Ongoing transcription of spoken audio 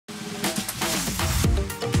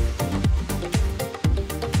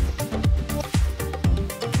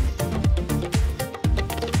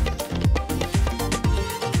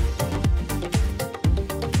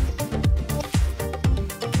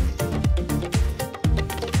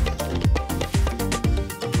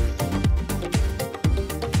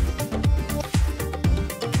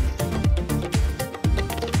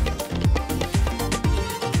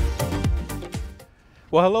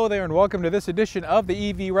Well, hello there and welcome to this edition of the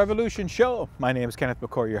EV Revolution Show. My name is Kenneth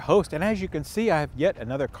McCoy, your host, and as you can see, I have yet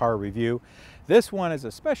another car review. This one is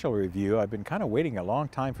a special review. I've been kind of waiting a long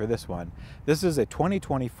time for this one. This is a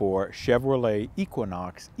 2024 Chevrolet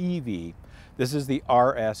Equinox EV. This is the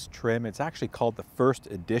RS trim. It's actually called the first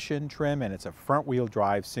edition trim, and it's a front-wheel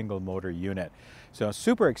drive single motor unit. So I'm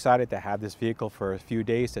super excited to have this vehicle for a few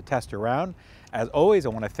days to test around. As always, I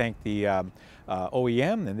want to thank the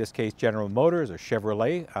OEM, in this case General Motors or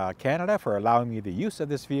Chevrolet Canada, for allowing me the use of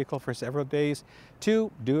this vehicle for several days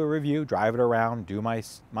to do a review, drive it around, do my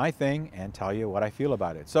thing, and tell you what I feel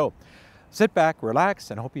about it. So sit back,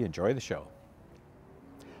 relax, and hope you enjoy the show.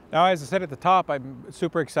 Now, as I said at the top, I'm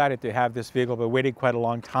super excited to have this vehicle. I've been waiting quite a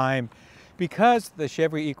long time because the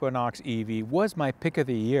Chevy Equinox EV was my pick of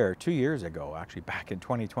the year 2 years ago, actually back in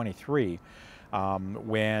 2023.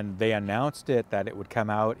 When they announced that it would come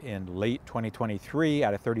out in late 2023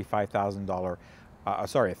 at a $35,000, a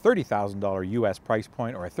 $30,000 US price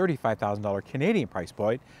point, or a $35,000 Canadian price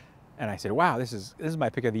point. And I said, wow, this is my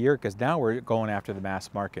pick of the year, because now we're going after the mass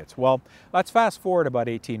markets. Well, let's fast forward about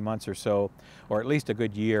 18 months or so, or at least a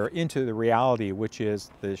good year, into the reality, which is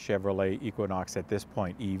the Chevrolet Equinox at this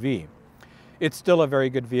point EV. It's still a very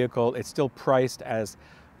good vehicle. It's still priced as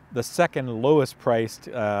the second lowest priced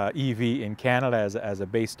EV in Canada as a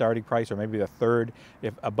base starting price, or maybe the third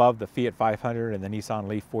if above the Fiat 500 and the Nissan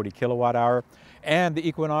Leaf 40 kilowatt hour. And the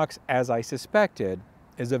Equinox, as I suspected,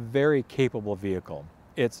 is a very capable vehicle.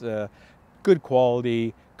 It's a good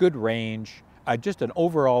quality, good range, just an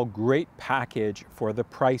overall great package for the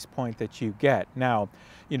price point that you get. Now,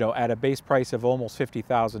 you know, at a base price of almost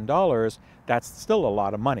 $50,000, that's still a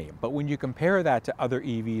lot of money. But when you compare that to other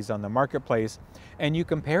EVs on the marketplace, and you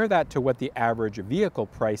compare that to what the average vehicle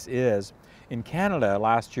price is, in Canada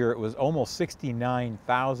last year it was almost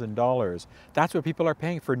 $69,000. That's what people are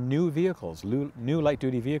paying for new vehicles, new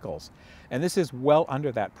light-duty vehicles. And this is well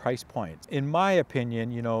under that price point. In my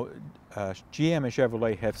opinion, you know, GM and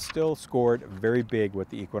Chevrolet have still scored very big with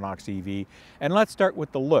the Equinox EV. And let's start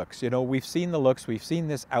with the looks. You know, we've seen the looks. We've seen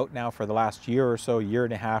this out now for the last year or so, year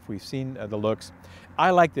and a half. We've seen the looks. I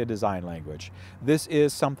like the design language. This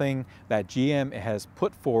is something that GM has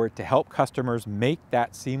put forward to help customers make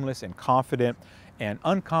that seamless and confident and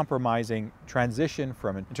uncompromising transition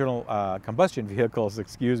from internal combustion vehicles,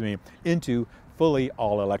 into fully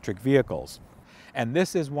all-electric vehicles. And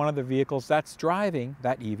this is one of the vehicles that's driving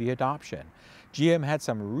that EV adoption. GM had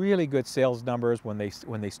some really good sales numbers when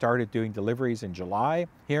they started doing deliveries in July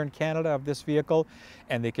here in Canada of this vehicle,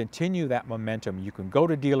 and they continue that momentum. You can go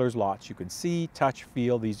to dealers' lots, you can see, touch,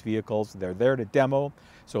 feel these vehicles. They're there to demo.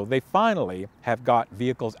 So they finally have got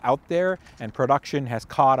vehicles out there, and production has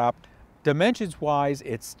caught up. Dimensions-wise,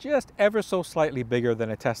 it's just ever so slightly bigger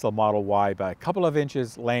than a Tesla Model Y by a couple of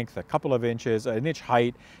inches length, a couple of inches, an inch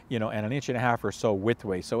height, you know, and an inch and a half or so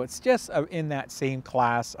widthwise. So it's just in that same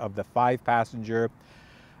class of the 5-passenger,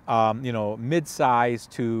 you know, mid-size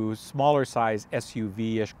to smaller size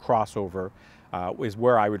SUV-ish crossover is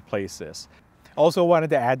where I would place this. Also wanted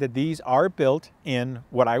to add that these are built in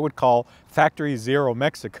what I would call Factory Zero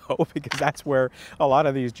Mexico, because that's where a lot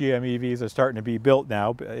of these GM EVs are starting to be built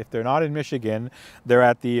now. If they're not in Michigan, they're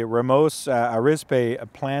at the Ramos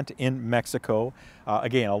Arizpe plant in Mexico.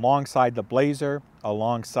 Again, alongside the Blazer,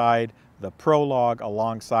 alongside the Prologue,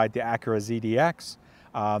 alongside the Acura ZDX.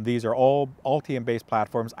 These are all Ultium-based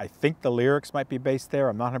platforms. I think the Lyrics might be based there.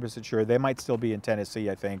 I'm not 100% sure. They might still be in Tennessee,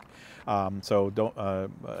 I think. So don't,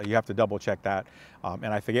 you have to double check that. And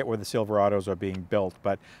I forget where the Silverados are being built.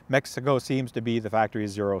 But Mexico seems to be the Factory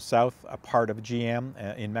Zero South, a part of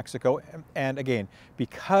GM in Mexico. And again,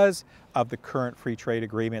 because of the current free trade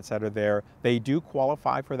agreements that are there, they do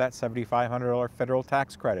qualify for that $7,500 federal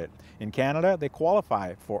tax credit. In Canada, they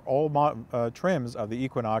qualify for all trims of the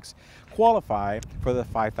Equinox, qualify for the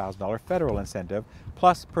 $5,000 federal incentive,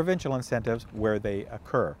 plus provincial incentives where they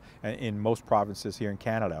occur in most provinces here in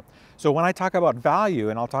Canada. So when I talk about value,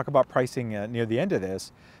 and I'll talk about pricing near the end of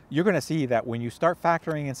this, you're going to see that when you start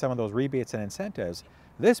factoring in some of those rebates and incentives,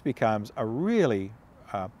 this becomes a really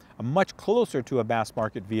a much closer to a mass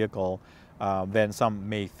market vehicle than some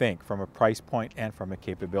may think, from a price point and from a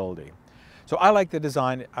capability. So I like the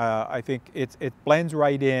design. I think it blends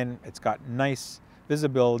right in. It's got nice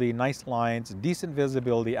visibility, nice lines, decent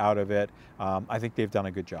visibility out of it. I think they've done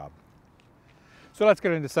a good job. So let's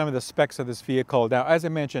get into some of the specs of this vehicle. Now, as I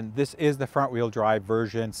mentioned, this is the front-wheel drive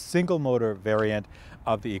version, single motor variant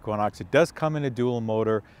of the Equinox. It does come in a dual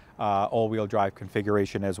motor, all-wheel drive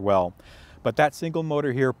configuration as well. But that single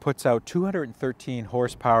motor here puts out 213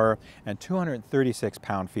 horsepower and 236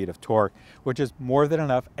 pound-feet of torque, which is more than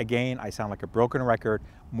enough. Again, I sound like a broken record,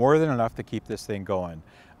 more than enough to keep this thing going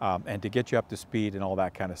and to get you up to speed and all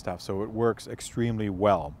that kind of stuff. So it works extremely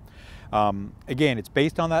well. Again, it's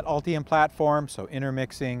based on that Ultium platform, so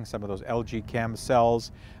intermixing some of those LG Chem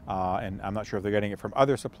cells, and I'm not sure if they're getting it from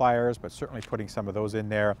other suppliers, but certainly putting some of those in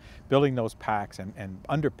there, building those packs and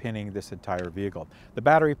underpinning this entire vehicle. The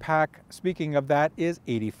battery pack, speaking of that, is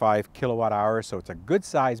 85 kilowatt hours, so it's a good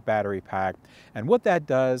size battery pack. And what that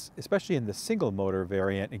does, especially in the single motor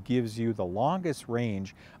variant, it gives you the longest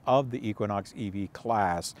range of the Equinox EV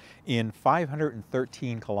class in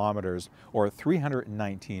 513 kilometers or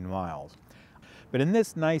 319 miles. But in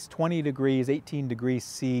this nice 20 degrees, 18 degrees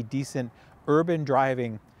C, decent urban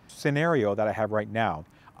driving scenario that I have right now,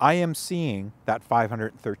 I am seeing that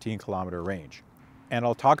 513 kilometer range. And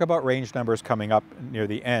I'll talk about range numbers coming up near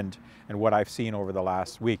the end and what I've seen over the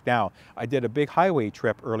last week. Now, I did a big highway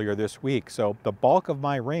trip earlier this week, so the bulk of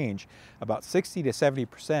my range, about 60 to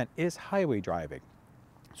 70%, is highway driving.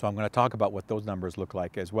 So I'm going to talk about what those numbers look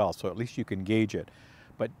like as well, so at least you can gauge it.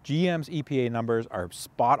 But GM's EPA numbers are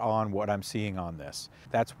spot on what I'm seeing on this.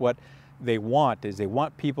 That's what they want, is they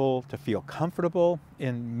want people to feel comfortable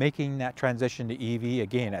in making that transition to EV.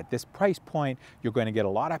 Again, at this price point, you're going to get a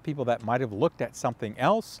lot of people that might have looked at something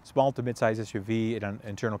else, small to mid-size SUV in an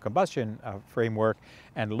internal combustion framework,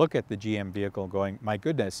 and look at the GM vehicle going, my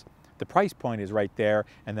goodness, the price point is right there.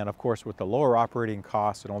 And then of course, with the lower operating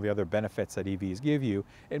costs and all the other benefits that EVs give you,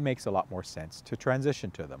 it makes a lot more sense to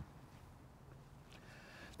transition to them.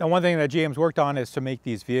 Now, one thing that GM's worked on is to make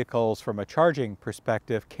these vehicles from a charging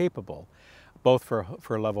perspective capable, both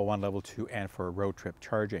for level 1, level 2, and for road trip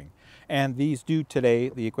charging. And these do today,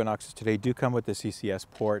 the Equinoxes today do come with the CCS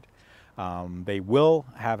port. They will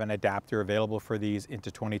have an adapter available for these into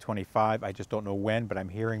 2025. I just don't know when, but I'm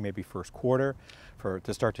hearing maybe first quarter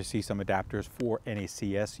to start to see some adapters for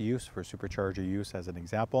NACS use, for supercharger use as an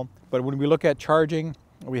example. But when we look at charging,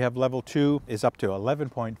 we have level 2 is up to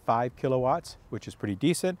 11.5 kilowatts, which is pretty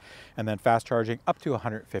decent. And then fast charging up to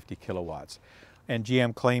 150 kilowatts. And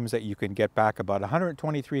GM claims that you can get back about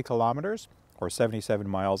 123 kilometers or 77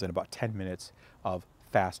 miles in about 10 minutes of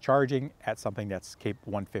fast charging at something that's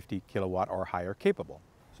 150 kilowatt or higher capable.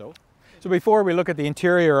 So before we look at the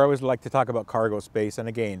interior, I always like to talk about cargo space. And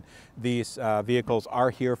again, these vehicles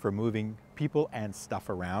are here for moving people and stuff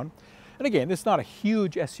around. And again, it's not a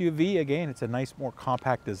huge SUV. Again, it's a nice, more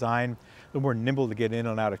compact design, a little more nimble to get in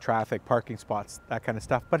and out of traffic, parking spots, that kind of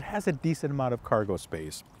stuff, but it has a decent amount of cargo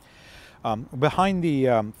space. Behind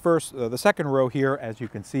the second row here, as you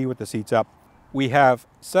can see with the seats up, we have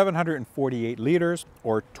 748 liters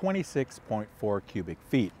or 26.4 cubic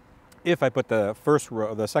feet. If I put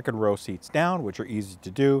the second row seats down, which are easy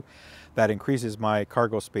to do, that increases my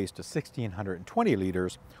cargo space to 1,620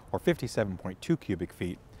 liters or 57.2 cubic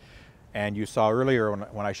feet. And you saw earlier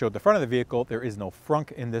when I showed the front of the vehicle, there is no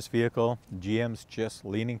frunk in this vehicle. GM's just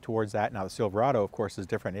leaning towards that. Now the Silverado, of course, is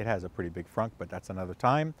different. It has a pretty big frunk, but that's another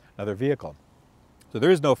time, another vehicle. So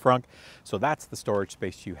there is no frunk, so that's the storage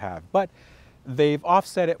space you have. But they've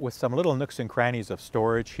offset it with some little nooks and crannies of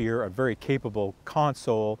storage here, a very capable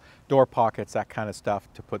console, door pockets, that kind of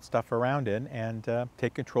stuff to put stuff around in and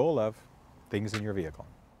take control of things in your vehicle.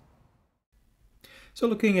 So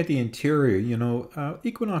looking at the interior, you know,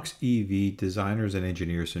 Equinox EV designers and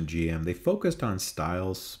engineers from GM, they focused on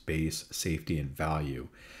style, space, safety, and value.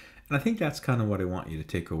 And I think that's kind of what I want you to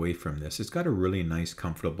take away from this. It's got a really nice,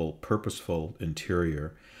 comfortable, purposeful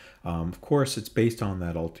interior. Of course, it's based on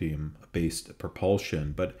that Ultium-based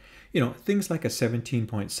propulsion, but you know, things like a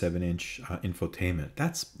 17.7-inch infotainment,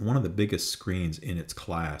 that's one of the biggest screens in its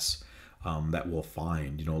class that we'll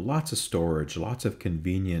find. You know, lots of storage, lots of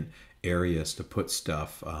convenient areas to put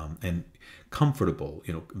stuff, and comfortable,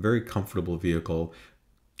 you know, very comfortable vehicle,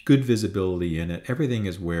 good visibility in it. Everything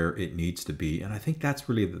is where it needs to be. And I think that's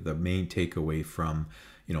really the main takeaway from,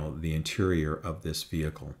 you know, the interior of this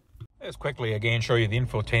vehicle. Let's quickly again show you the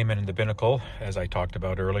infotainment in the binnacle, as I talked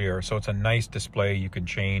about earlier. So it's a nice display. You can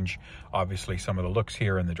change obviously some of the looks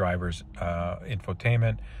here in the driver's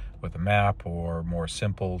infotainment with a map or more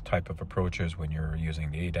simple type of approaches when you're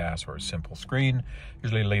using the ADAS or a simple screen.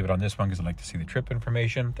 Usually leave it on this one because I like to see the trip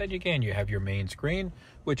information. Then again, you have your main screen,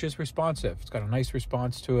 which is responsive. It's got a nice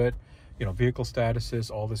response to it. You know, vehicle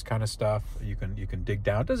statuses, all this kind of stuff. You can dig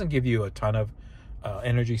down. It doesn't give you a ton of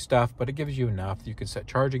energy stuff, but it gives you enough. You can set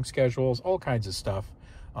charging schedules, all kinds of stuff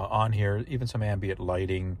on here, even some ambient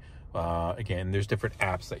lighting. Again, there's different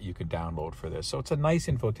apps that you can download for this. So it's a nice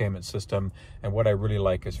infotainment system. And what I really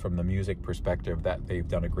like is from the music perspective that they've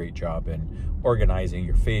done a great job in organizing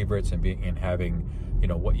your favorites and having, you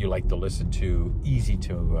know, what you like to listen to, easy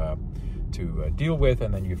to to deal with,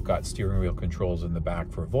 and then you've got steering wheel controls in the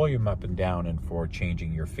back for volume up and down and for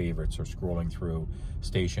changing your favorites or scrolling through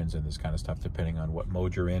stations and this kind of stuff depending on what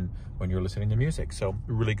mode you're in when you're listening to music. So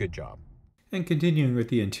really good job. And continuing with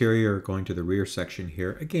the interior, going to the rear section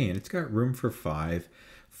here, again, it's got room for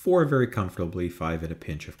four very comfortably, 5 at a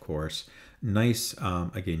pinch, of course. Nice,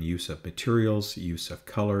 again, use of materials, use of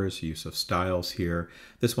colors, use of styles here.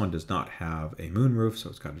 This one does not have a moonroof, so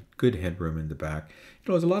it's got a good headroom in the back.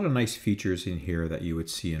 There's a lot of nice features in here that you would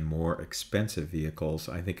see in more expensive vehicles.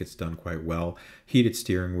 I think it's done quite well. Heated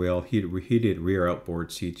steering wheel, heated rear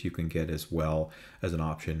outboard seats you can get as well as an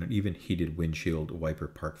option, and even heated windshield wiper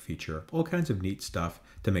park feature. All kinds of neat stuff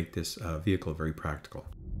to make this vehicle very practical.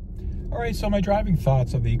 All right, so my driving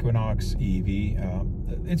thoughts of the Equinox EV,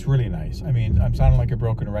 it's really nice. I mean, I'm sounding like a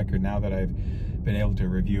broken record now that I've been able to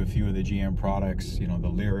review a few of the GM products, you know, the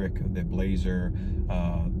Lyriq, the Blazer,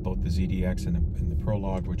 both the ZDX and the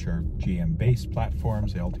Prologue, which are GM-based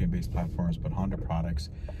platforms, the Ultium-based platforms, but Honda products.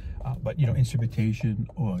 But, you know, instrumentation,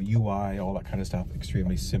 UI, all that kind of stuff,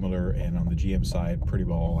 extremely similar, and on the GM side, pretty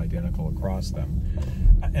well all identical across them.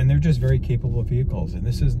 And they're just very capable vehicles, and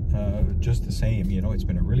this is just the same. You know, it's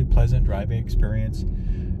been a really pleasant driving experience.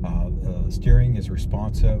 Steering is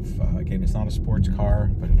responsive. Again, it's not a sports car,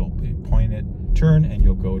 but it'll point it, turn, and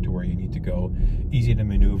you'll go to where you need to go. Easy to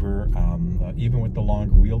maneuver. Even with the long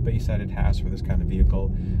wheelbase that it has for this kind of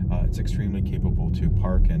vehicle, it's extremely capable to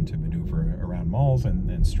park and to maneuver around malls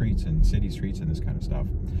and streets and city streets and this kind of stuff.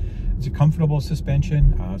 It's a comfortable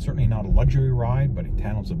suspension, certainly not a luxury ride, but it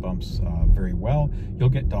handles the bumps very well. You'll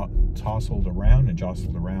get tousled around and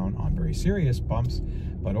jostled around on very serious bumps,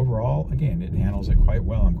 but overall, again, it handles it quite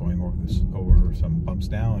well. I'm going over some bumps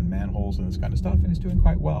now and manholes and this kind of stuff, and it's doing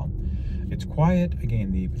quite well. It's quiet.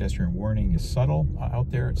 Again, the pedestrian warning is subtle out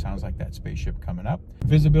there. It sounds like that spaceship coming up.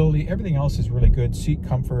 Visibility, everything else is really good. Seat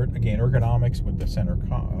comfort, again, ergonomics with the center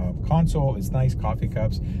console is nice. Coffee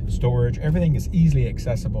cups, storage, everything is easily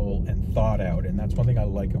accessible and thought out. And that's one thing I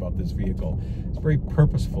like about this vehicle. It's a very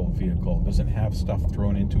purposeful vehicle. It doesn't have stuff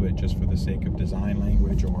thrown into it just for the sake of design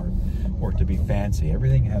language or to be fancy.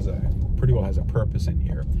 Everything pretty well has a purpose in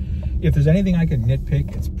here. If there's anything I can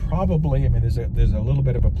nitpick, it's probably, I mean, there's a little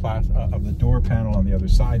bit of of the door panel on the other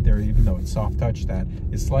side there, even though it's soft touch, that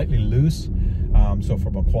is slightly loose. So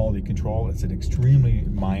from a quality control, it's an extremely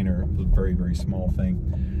minor, very, very small thing.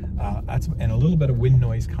 And a little bit of wind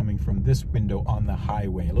noise coming from this window on the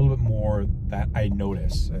highway, a little bit more that I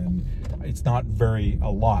notice. And it's not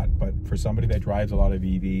a lot, but for somebody that drives a lot of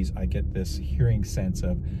EVs, I get this hearing sense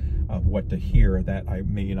of what to hear that I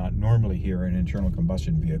may not normally hear in an internal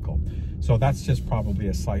combustion vehicle. So that's just probably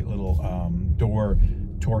a slight little door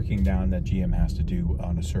torquing down that GM has to do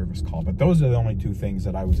on a service call. But those are the only two things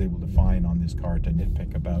that I was able to find on this car to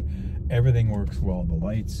nitpick about. Everything works well, the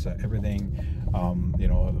lights, everything, you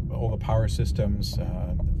know, all the power systems.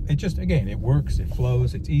 It just, again, it works, it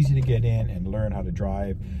flows, it's easy to get in and learn how to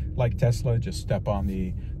drive. Like Tesla, just step on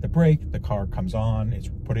the brake, the car comes on, it's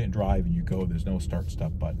put it in drive and you go. There's no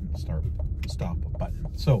stop button.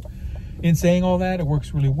 So in saying all that, it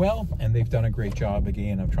works really well, and they've done a great job,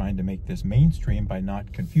 again, of trying to make this mainstream by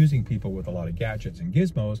not confusing people with a lot of gadgets and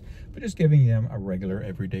gizmos, but just giving them a regular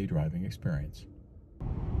everyday driving experience.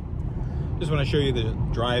 Just want to show you the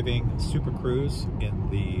driving Super Cruise in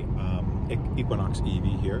the Equinox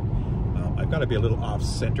EV here. I've got to be a little off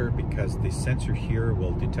center because the sensor here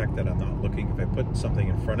will detect that I'm not looking. If I put something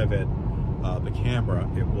in front of it, the camera,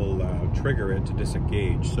 it will trigger it to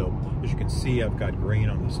disengage. So as you can see, I've got green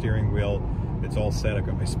on the steering wheel. It's all set. I've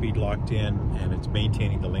got my speed locked in, and it's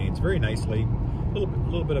maintaining the lanes very nicely. A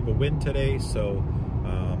little bit of a wind today, so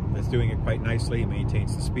it's doing it quite nicely. It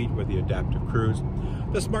maintains the speed with the adaptive cruise.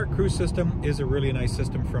 The Smart Cruise system is a really nice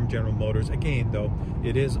system from General Motors. Again, though,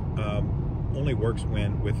 it is only works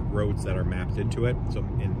with roads that are mapped into it. So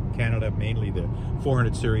in Canada, mainly the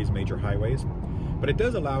 400 series major highways. But it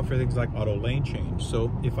does allow for things like auto lane change.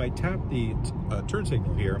 So if I tap the turn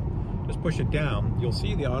signal here, just push it down, you'll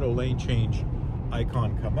see the auto lane change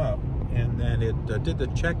icon come up, and then it did the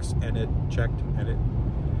checks, and it checked, and it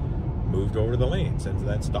moved over the lanes, and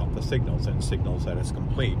then stopped the signals, and signals that it's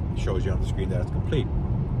complete. It shows you on the screen that it's complete.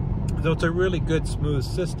 So it's a really good, smooth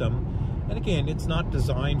system. And again, it's not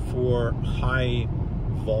designed for high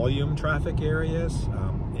volume traffic areas.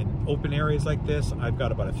 In open areas like this, I've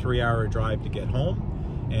got about a 3-hour drive to get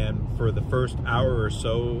home. And for the first hour or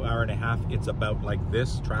so, hour and a half, it's about like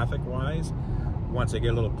this traffic-wise. Once I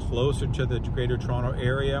get a little closer to the Greater Toronto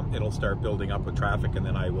area, it'll start building up with traffic, and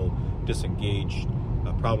then I will disengage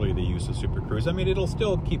probably the use of Super Cruise. I mean, it'll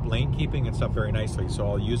still keep lane keeping and stuff very nicely, so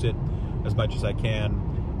I'll use it as much as I can.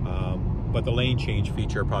 but the lane change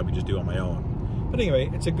feature I'll probably just do on my own. But anyway,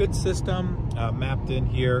 it's a good system mapped in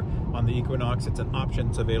here on the Equinox. It's an option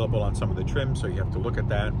that's available on some of the trims, so you have to look at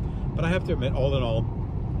that. But I have to admit, all in all,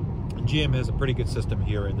 GM has a pretty good system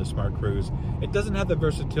here in the Smart Cruise. It doesn't have the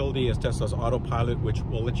versatility as Tesla's autopilot, which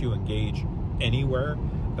will let you engage anywhere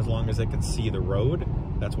as long as it can see the road.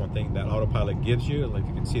 That's one thing that autopilot gives you, like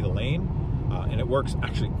you can see the lane. And it works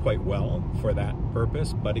actually quite well for that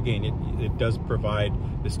purpose. But again, it does provide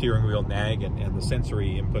the steering wheel nag and the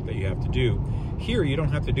sensory input that you have to do. Here, you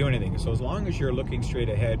don't have to do anything. So as long as you're looking straight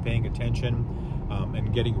ahead, paying attention,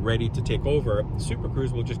 and getting ready to take over, Super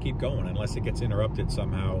Cruise will just keep going unless it gets interrupted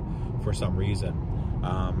somehow for some reason.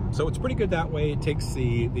 So it's pretty good that way. It takes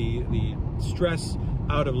the stress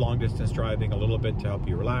out of long distance driving a little bit to help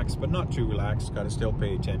you relax, but not too relaxed. Got to still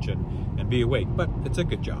pay attention and be awake, but it's a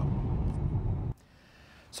good job.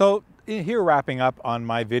 So here, wrapping up on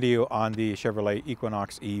my video on the Chevrolet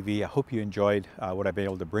Equinox EV. I hope you enjoyed what I've been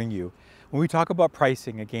able to bring you. When we talk about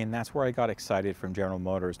pricing, again, that's where I got excited from General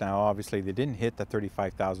Motors. Now, obviously, they didn't hit the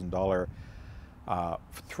 $35,000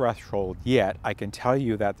 threshold yet. I can tell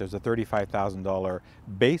you that there's a $35,000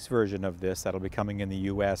 base version of this that'll be coming in the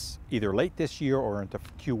US either late this year or into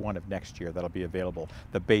Q1 of next year. That'll be available,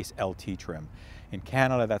 the base LT trim. In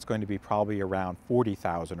Canada, that's going to be probably around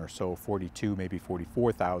 40,000 or so, 42, maybe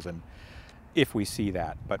 44,000, if we see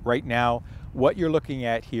that. But right now, what you're looking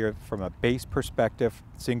at here from a base perspective,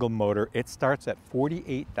 single motor, it starts at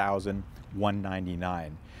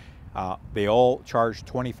 $48,199. They all charge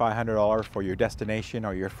 $2,500 for your destination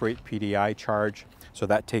or your freight PDI charge. So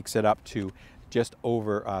that takes it up to just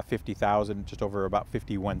over 50,000, just over about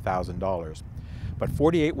 $51,000. But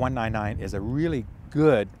 $48,199 is a really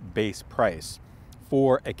good base price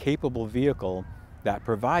for a capable vehicle that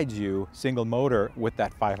provides you single motor with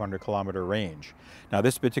that 500-kilometer range. Now,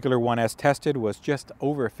 this particular one, as tested, was just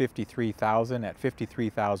over $53,000 at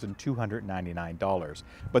 $53,299.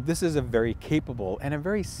 But this is a very capable and a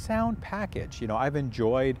very sound package. You know, I've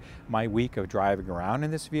enjoyed my week of driving around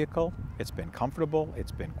in this vehicle. It's been comfortable,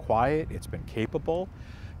 it's been quiet, it's been capable.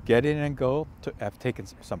 Get in and go. I've taken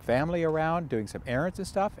some family around doing some errands and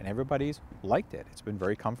stuff, and everybody's liked it. It's been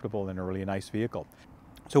very comfortable and a really nice vehicle.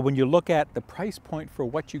 So when you look at the price point for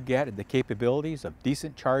what you get and the capabilities of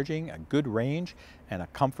decent charging, a good range, and a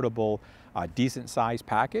comfortable, decent size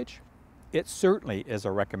package, it certainly is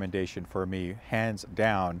a recommendation for me, hands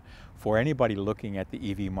down, for anybody looking at the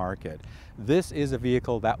EV market. This is a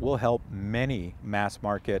vehicle that will help many mass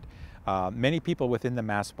market many people within the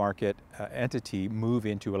mass market entity move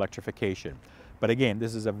into electrification. But again,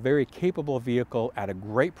 this is a very capable vehicle at a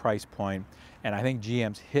great price point, and I think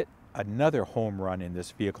GM's hit another home run in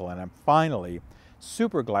this vehicle, and I'm finally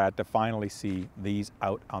super glad to finally see these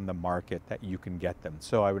out on the market, that you can get them.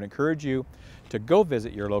 So I would encourage you to go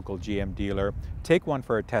visit your local GM dealer, take one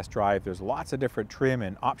for a test drive. There's lots of different trim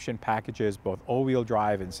and option packages, both all-wheel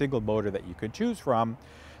drive and single motor, that you could choose from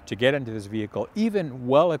to get into this vehicle. Even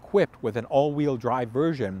well equipped with an all-wheel drive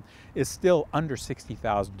version is still under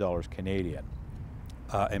 $60,000 Canadian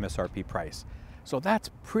MSRP price. So that's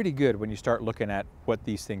pretty good when you start looking at what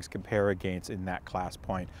these things compare against in that class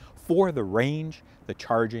point for the range, the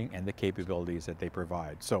charging, and the capabilities that they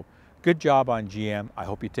provide. So good job on GM. I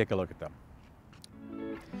hope you take a look at them.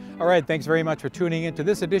 All right, thanks very much for tuning in to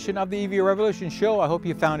this edition of the EV Revolution Show. I hope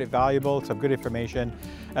you found it valuable, some good information.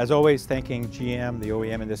 As always, thanking GM, the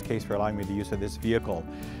OEM in this case, for allowing me the use of this vehicle.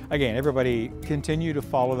 Again, everybody continue to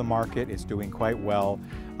follow the market. It's doing quite well.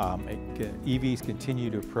 EVs continue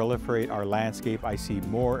to proliferate our landscape. I see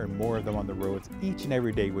more and more of them on the roads each and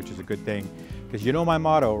every day, which is a good thing. Because you know my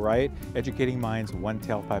motto, right? Educating minds one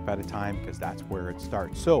tailpipe at a time, because that's where it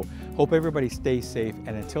starts. So, hope everybody stays safe.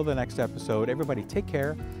 And until the next episode, everybody take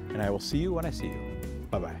care, and I will see you when I see you.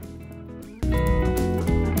 Bye-bye.